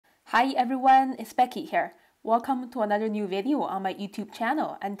Hi everyone, it's Becky here. Welcome to another new video on my YouTube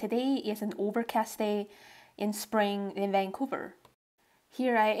channel, and today is an overcast day in spring in Vancouver.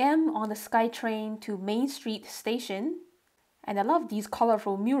 Here I am on the SkyTrain to Main Street Station, and I love these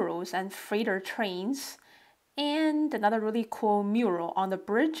colorful murals and freighter trains, and another really cool mural on the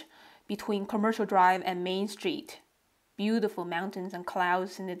bridge between Commercial Drive and Main Street. Beautiful mountains and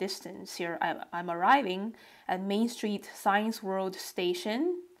clouds in the distance. Here I'm arriving at Main Street Science World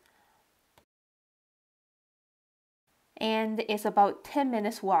Station. And it's about 10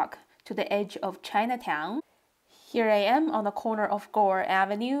 minutes walk to the edge of Chinatown. Here I am on the corner of Gore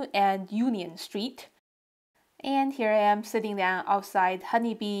Avenue and Union Street. And here I am sitting down outside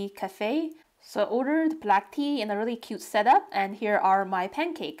Hunnybee Cafe. So I ordered black tea in a really cute setup, and here are my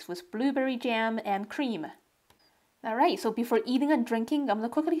pancakes with blueberry jam and cream. Alright, so before eating and drinking, I'm going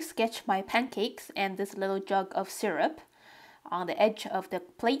to quickly sketch my pancakes and this little jug of syrup on the edge of the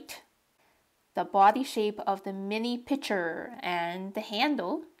plate. The body shape of the mini pitcher and the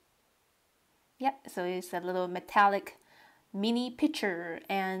handle. Yep, so it's a little metallic mini pitcher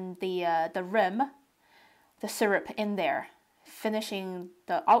and the rim, the syrup in there, finishing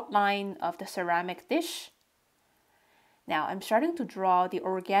the outline of the ceramic dish. Now I'm starting to draw the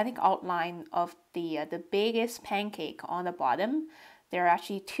organic outline of the biggest pancake on the bottom. There are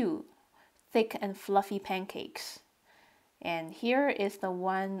actually two thick and fluffy pancakes. And here is the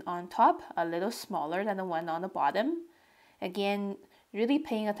one on top, a little smaller than the one on the bottom. Again, really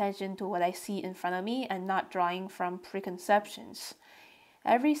paying attention to what I see in front of me and not drawing from preconceptions.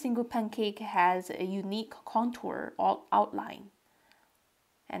 Every single pancake has a unique contour outline.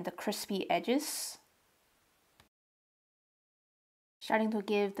 And the crispy edges. Starting to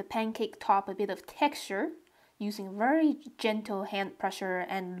give the pancake top a bit of texture using very gentle hand pressure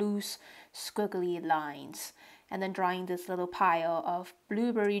and loose squiggly lines. And then drawing this little pile of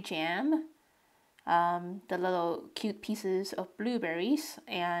blueberry jam, the little cute pieces of blueberries,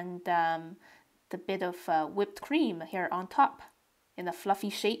 and the bit of whipped cream here on top in a fluffy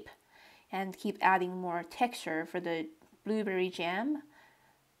shape, and keep adding more texture for the blueberry jam.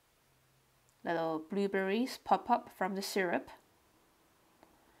 Little blueberries pop up from the syrup.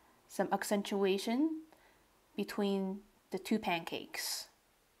 Some accentuation between the two pancakes.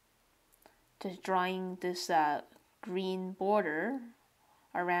 Just drawing this green border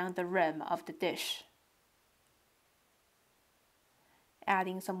around the rim of the dish.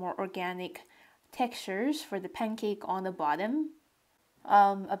 Adding some more organic textures for the pancake on the bottom.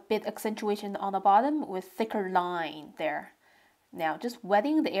 A bit accentuation on the bottom with thicker line there. Now just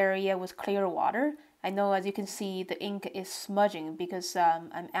wetting the area with clear water. I know, as you can see, the ink is smudging because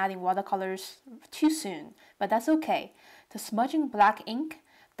I'm adding watercolors too soon, but that's okay. The smudging black ink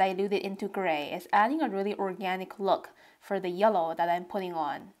diluted into gray is adding a really organic look for the yellow that I'm putting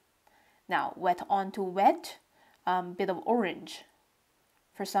on. Now wet onto wet, bit of orange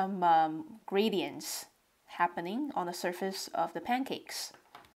for some gradients happening on the surface of the pancakes.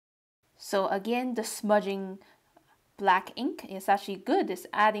 So again, the smudging black ink is actually good. It's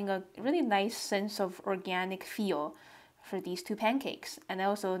adding a really nice sense of organic feel for these two pancakes. And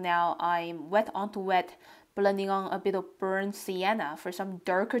also now I'm wet onto wet, blending on a bit of burnt sienna for some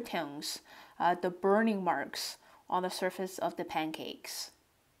darker tones, the burning marks on the surface of the pancakes.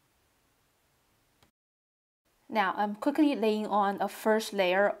 Now I'm quickly laying on a first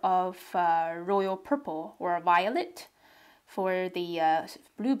layer of royal purple or violet for the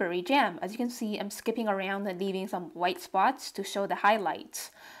blueberry jam. As you can see, I'm skipping around and leaving some white spots to show the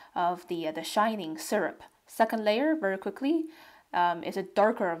highlights of the shining syrup. Second layer, very quickly, is a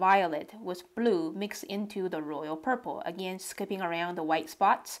darker violet with blue mixed into the royal purple. Again, skipping around the white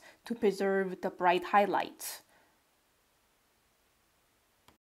spots to preserve the bright highlights.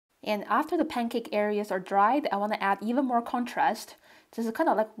 And after the pancake areas are dried, I want to add even more contrast. This is kind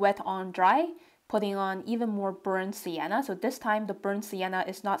of like wet on dry, putting on even more burnt sienna. So this time the burnt sienna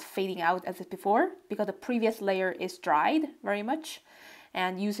is not fading out as before because the previous layer is dried very much.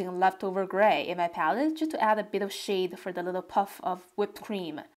 And using leftover gray in my palette just to add a bit of shade for the little puff of whipped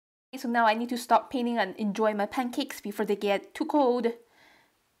cream. So now I need to stop painting and enjoy my pancakes before they get too cold.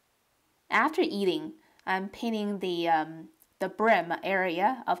 After eating, I'm painting the brim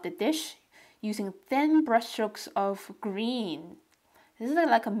area of the dish using thin brushstrokes of green. This is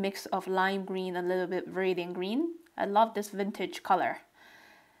like a mix of lime green and a little bit viridian green. I love this vintage color.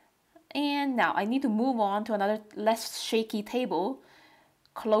 And now I need to move on to another less shaky table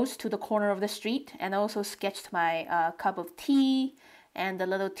close to the corner of the street, and also sketched my cup of tea and the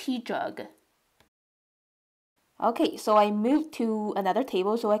little tea jug. Okay, so I moved to another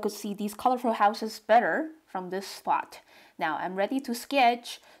table so I could see these colorful houses better from this spot. Now I'm ready to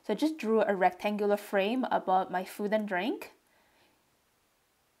sketch, so I just drew a rectangular frame above my food and drink.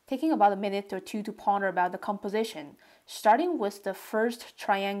 Taking about a minute or two to ponder about the composition, starting with the first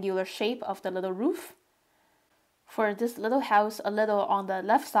triangular shape of the little roof. For this little house, a little on the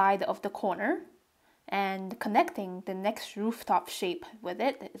left side of the corner, and connecting the next rooftop shape with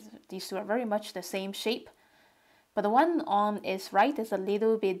it. These two are very much the same shape, but the one on its right is a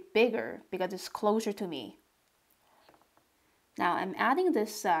little bit bigger because it's closer to me. Now I'm adding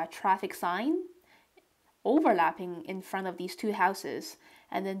this traffic sign overlapping in front of these two houses,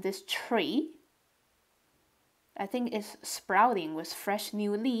 and then this tree, I think it's sprouting with fresh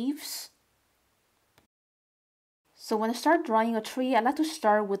new leaves. So when I start drawing a tree, I like to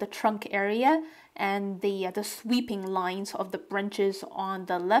start with the trunk area and the sweeping lines of the branches on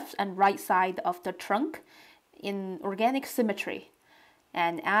the left and right side of the trunk in organic symmetry,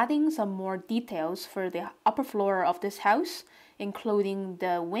 and adding some more details for the upper floor of this house, including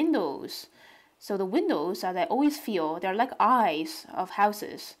the windows. So the windows, as I always feel, they're like eyes of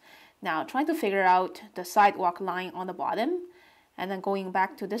houses. Now trying to figure out the sidewalk line on the bottom, and then going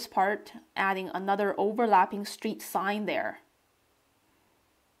back to this part, adding another overlapping street sign there.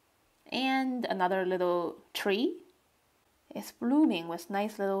 And another little tree. It's blooming with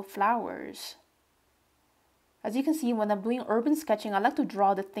nice little flowers. As you can see, when I'm doing urban sketching, I like to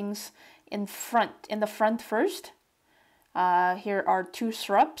draw the things in the front first. Here are two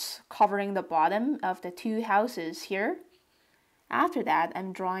shrubs covering the bottom of the two houses here. After that,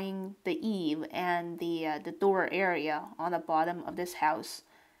 I'm drawing the eave and the door area on the bottom of this house,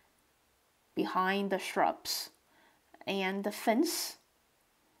 behind the shrubs, and the fence,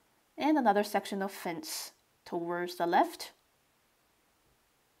 and another section of fence towards the left,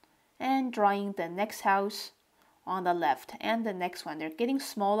 and drawing the next house on the left and the next one. They're getting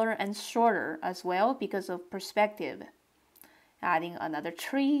smaller and shorter as well because of perspective. Adding another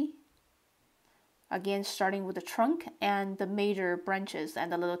tree, again starting with the trunk and the major branches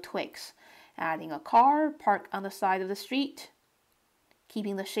and the little twigs. Adding a car parked on the side of the street,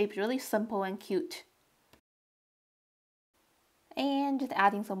 keeping the shape really simple and cute. And just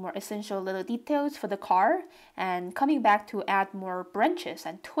adding some more essential little details for the car, and coming back to add more branches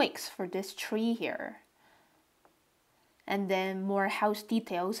and twigs for this tree here. And then more house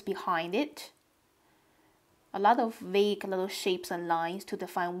details behind it. A lot of vague little shapes and lines to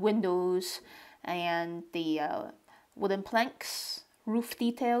define windows and the wooden planks, roof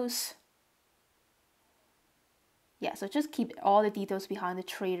details. Yeah, so just keep all the details behind the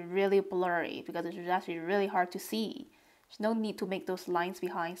tree really blurry because it's actually really hard to see. There's no need to make those lines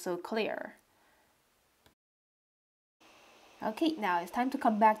behind so clear. Okay, now it's time to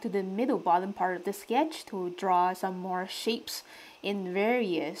come back to the middle bottom part of the sketch to draw some more shapes in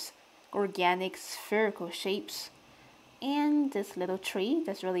various organic spherical shapes. And this little tree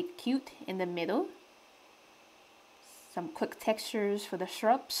that's really cute in the middle. Some quick textures for the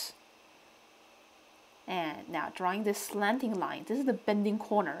shrubs. And now drawing this slanting line. This is the bending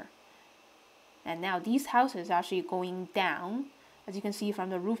corner. And now these houses are actually going down. As you can see from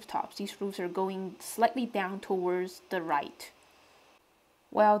the rooftops, these roofs are going slightly down towards the right,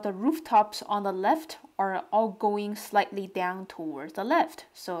 while the rooftops on the left are all going slightly down towards the left.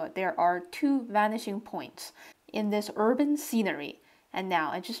 So there are two vanishing points in this urban scenery. And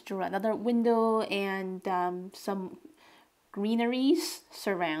now I just drew another window and some greeneries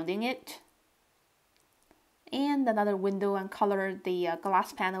surrounding it. And another window, and colored the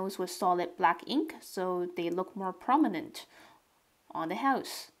glass panels with solid black ink so they look more prominent on the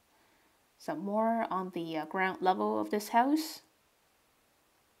house. Some more on the ground level of this house.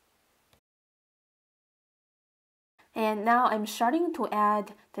 And now I'm starting to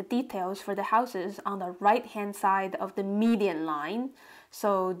add the details for the houses on the right hand side of the median line.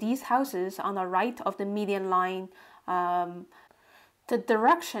 So these houses on the right of the median line, the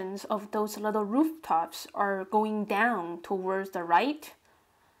directions of those little rooftops are going down towards the right,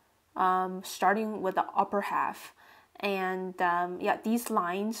 starting with the upper half. And yeah, these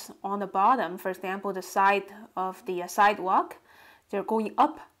lines on the bottom, for example, the side of the sidewalk, they're going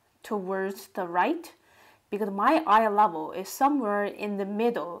up towards the right, because my eye level is somewhere in the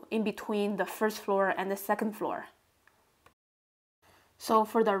middle, in between the first floor and the second floor. So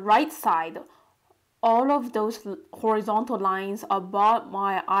for the right side, all of those horizontal lines above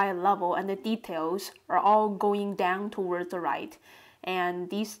my eye level and the details are all going down towards the right. And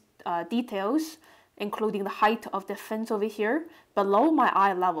these details, including the height of the fence over here, below my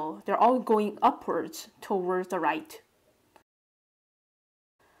eye level, they're all going upwards towards the right.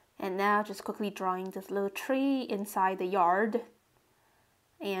 And now just quickly drawing this little tree inside the yard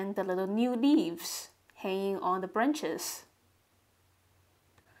and the little new leaves hanging on the branches.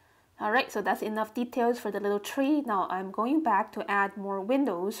 Alright, so that's enough details for the little tree. Now I'm going back to add more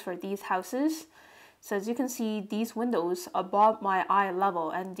windows for these houses. So as you can see, these windows above my eye level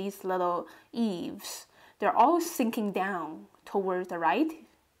and these little eaves, they're all sinking down towards the right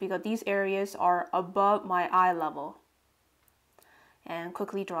because these areas are above my eye level. And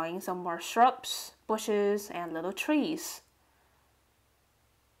quickly drawing some more shrubs, bushes, and little trees.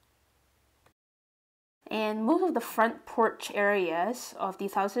 And most of the front porch areas of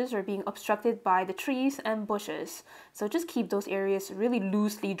these houses are being obstructed by the trees and bushes. So just keep those areas really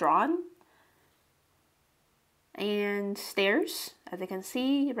loosely drawn. And stairs, as you can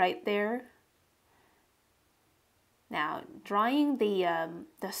see right there. Now drawing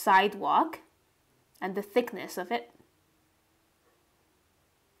the sidewalk and the thickness of it.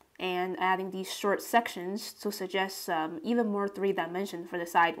 And adding these short sections to suggest even more 3 dimension for the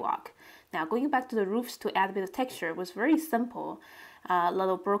sidewalk. Now going back to the roofs to add a bit of texture was very simple,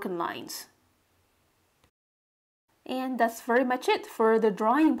 little broken lines. And that's very much it for the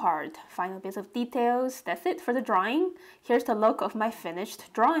drawing part. Final bits of details, that's it for the drawing. Here's the look of my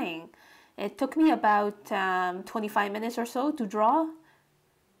finished drawing. It took me about 25 minutes or so to draw.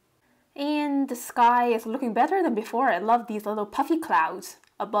 And the sky is looking better than before. I love these little puffy clouds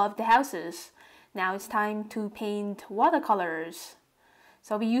above the houses. Now it's time to paint watercolors.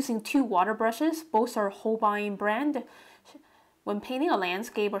 So I'll be using 2 water brushes. Both are Holbein brand. When painting a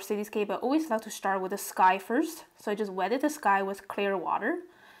landscape or cityscape, I always like to start with the sky first. So I just wetted the sky with clear water.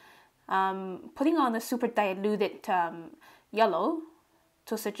 Putting on a super diluted yellow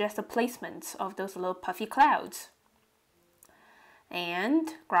to suggest the placements of those little puffy clouds. And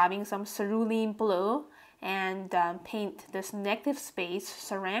grabbing some cerulean blue and paint this negative space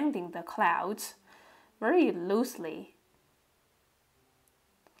surrounding the clouds very loosely.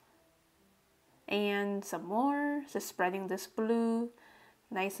 And some more, just spreading this blue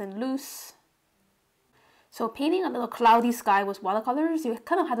nice and loose. So painting a little cloudy sky with watercolors, you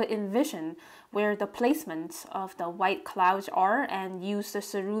kind of have to envision where the placements of the white clouds are and use the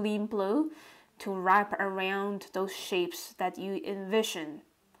cerulean blue to wrap around those shapes that you envision.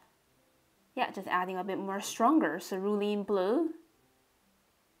 Yeah, just adding a bit more stronger cerulean blue.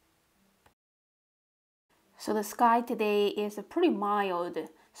 So the sky today is a pretty mild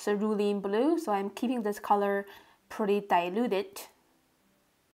cerulean blue, so I'm keeping this color pretty diluted.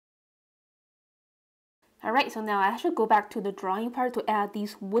 Alright, so now I should go back to the drawing part to add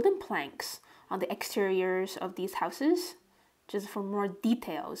these wooden planks on the exteriors of these houses, just for more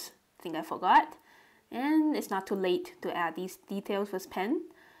details. I think I forgot. And it's not too late to add these details with pen.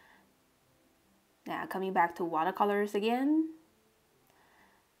 Now coming back to watercolors again.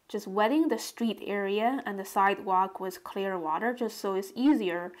 Just wetting the street area and the sidewalk with clear water just so it's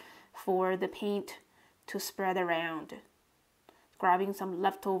easier for the paint to spread around. Grabbing some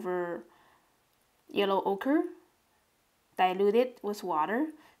leftover yellow ochre, dilute it with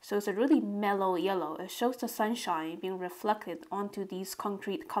water so it's a really mellow yellow. It shows the sunshine being reflected onto these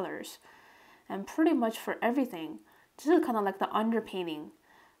concrete colors. And pretty much for everything, this is kind of like the underpainting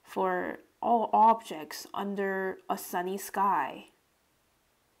for all objects under a sunny sky.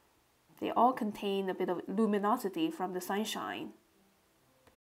 They all contain a bit of luminosity from the sunshine.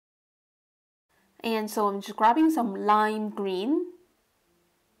 And so I'm just grabbing some lime green,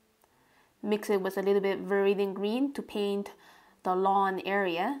 mix it with a little bit viridian green to paint the lawn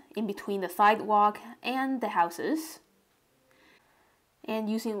area in between the sidewalk and the houses. And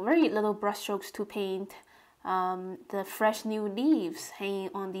using very little brush strokes to paint the fresh new leaves hanging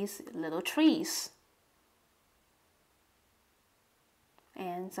on these little trees.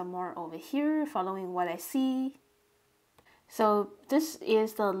 And some more over here, following what I see. So this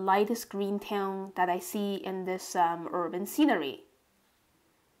is the lightest green tone that I see in this urban scenery.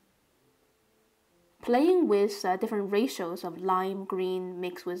 Playing with different ratios of lime green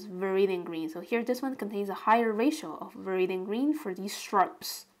mixed with viridian green. So here this one contains a higher ratio of viridian green for these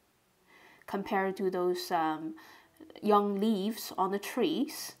shrubs compared to those young leaves on the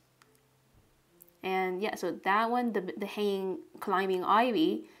trees. And yeah, so that one, the hanging climbing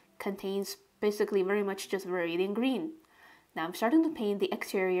ivy, contains basically very much just viridian green. Now I'm starting to paint the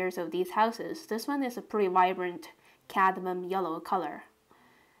exteriors of these houses. This one is a pretty vibrant cadmium yellow color.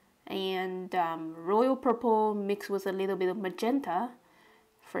 And royal purple mixed with a little bit of magenta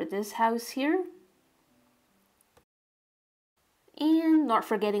for this house here. And not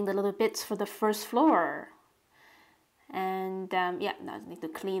forgetting the little bits for the first floor. And yeah, now I need to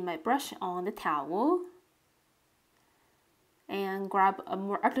clean my brush on the towel and grab a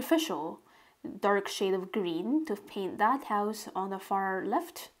more artificial dark shade of green to paint that house on the far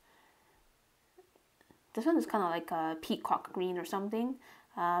left. This one is kind of like a peacock green or something.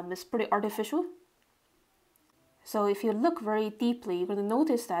 It's pretty artificial. So if you look very deeply, you're going to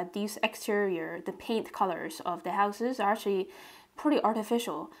notice that these exterior, the paint colors of the houses are actually pretty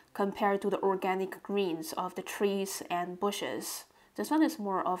artificial compared to the organic greens of the trees and bushes. This one is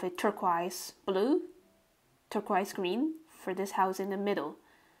more of a turquoise blue, turquoise green for this house in the middle.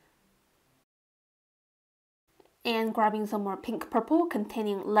 And grabbing some more pink purple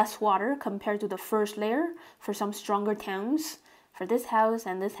containing less water compared to the first layer for some stronger tones for this house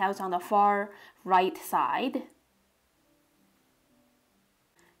and this house on the far right side.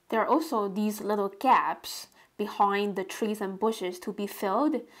 There are also these little gaps behind the trees and bushes to be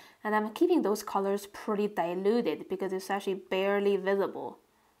filled, and I'm keeping those colors pretty diluted because it's actually barely visible.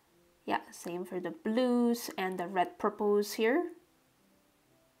 Yeah, same for the blues and the red purples here.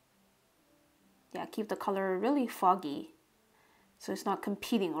 Yeah, keep the color really foggy so it's not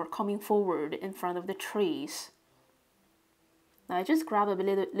competing or coming forward in front of the trees. Now I just grab a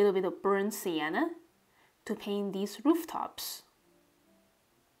little bit of burnt sienna to paint these rooftops.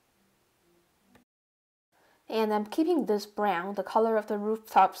 And I'm keeping this brown, the color of the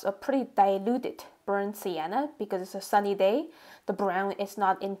rooftops, a pretty diluted burnt sienna because it's a sunny day. The brown is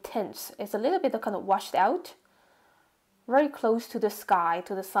not intense. It's a little bit kind of washed out, very close to the sky,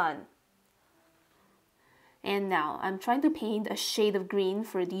 to the sun. And now I'm trying to paint a shade of green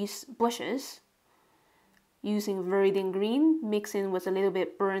for these bushes using Viridian green mixing with a little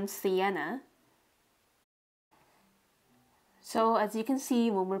bit burnt sienna. So as you can see,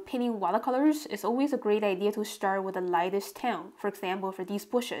 when we're painting watercolors, it's always a great idea to start with the lightest tone. For example, for these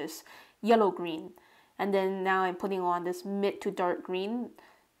bushes, yellow-green. And then now I'm putting on this mid to dark green,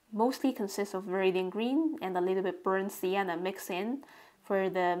 mostly consists of Viridian green and a little bit burnt sienna mixed in for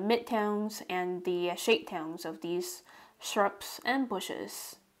the mid-tones and the shade tones of these shrubs and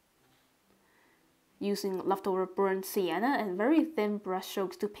bushes. Using leftover burnt sienna and very thin brush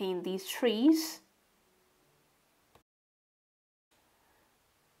strokes to paint these trees.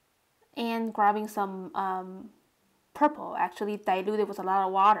 And grabbing some purple, actually diluted with a lot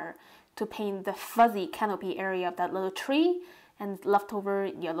of water, to paint the fuzzy canopy area of that little tree, and leftover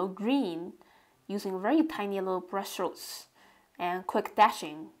yellow-green, using very tiny little brush strokes and quick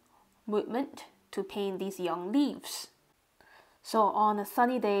dashing movement to paint these young leaves. So on a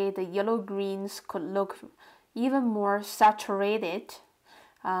sunny day, the yellow-greens could look even more saturated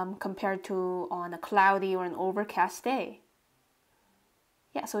compared to on a cloudy or an overcast day.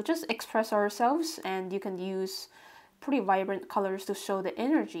 Yeah, so just express ourselves, and you can use pretty vibrant colors to show the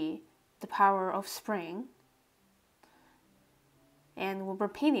energy, the power of spring. And when we're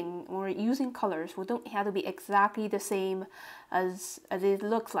painting, when we're using colors, we don't have to be exactly the same as it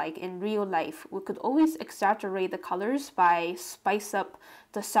looks like in real life. We could always exaggerate the colors by spice up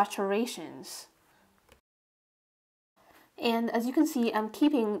the saturations. And as you can see, I'm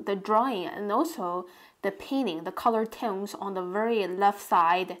keeping the drawing and also the painting, the color tones on the very left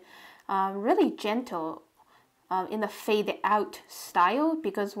side, really gentle in the fade out style,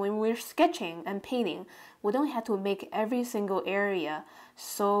 because when we're sketching and painting, we don't have to make every single area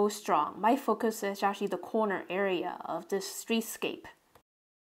so strong. My focus is actually the corner area of this streetscape.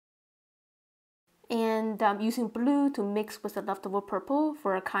 And I'm using blue to mix with the leftover purple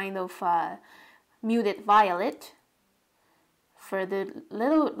for a kind of muted violet for the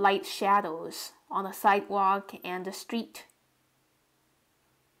little light shadows on the sidewalk and the street.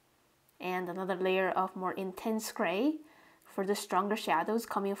 And another layer of more intense gray for the stronger shadows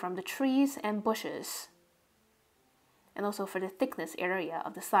coming from the trees and bushes. And also for the thickness area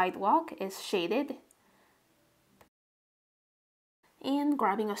of the sidewalk is shaded. And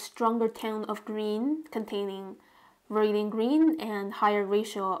grabbing a stronger tone of green containing Viridian green and higher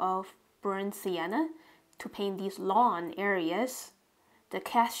ratio of burnt sienna to paint these lawn areas, the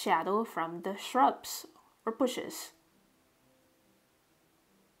cast shadow from the shrubs or bushes.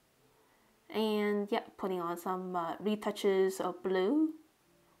 And yeah, putting on some retouches of blue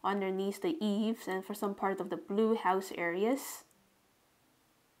underneath the eaves and for some part of the blue house areas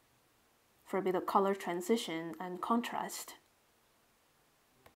for a bit of color transition and contrast.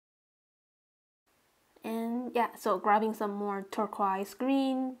 And yeah, so grabbing some more turquoise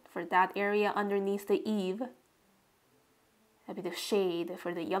green for that area underneath the eave. A bit of shade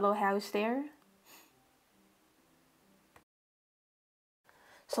for the yellow house there.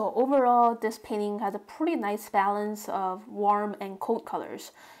 So overall, this painting has a pretty nice balance of warm and cold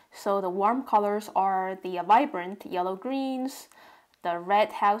colors. So the warm colors are the vibrant yellow greens, the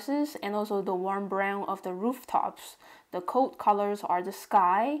red houses, and also the warm brown of the rooftops. The cold colors are the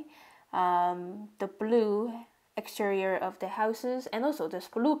sky, the blue exterior of the houses, and also this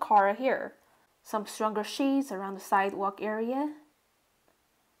blue car here. Some stronger shades around the sidewalk area.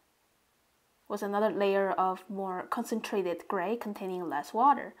 was another layer of more concentrated gray containing less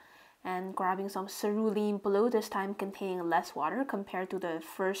water, and grabbing some cerulean blue, this time containing less water compared to the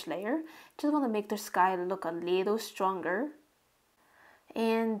first layer. Just want to make the sky look a little stronger.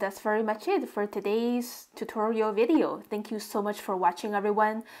 And that's very much it for today's tutorial video. Thank you so much for watching,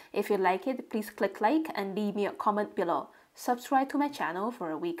 everyone. If you like it, please click like and leave me a comment below. Subscribe to my channel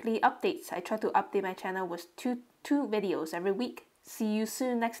for weekly updates. I try to update my channel with two videos every week. See you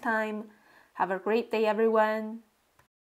soon next time. Have a great day, everyone.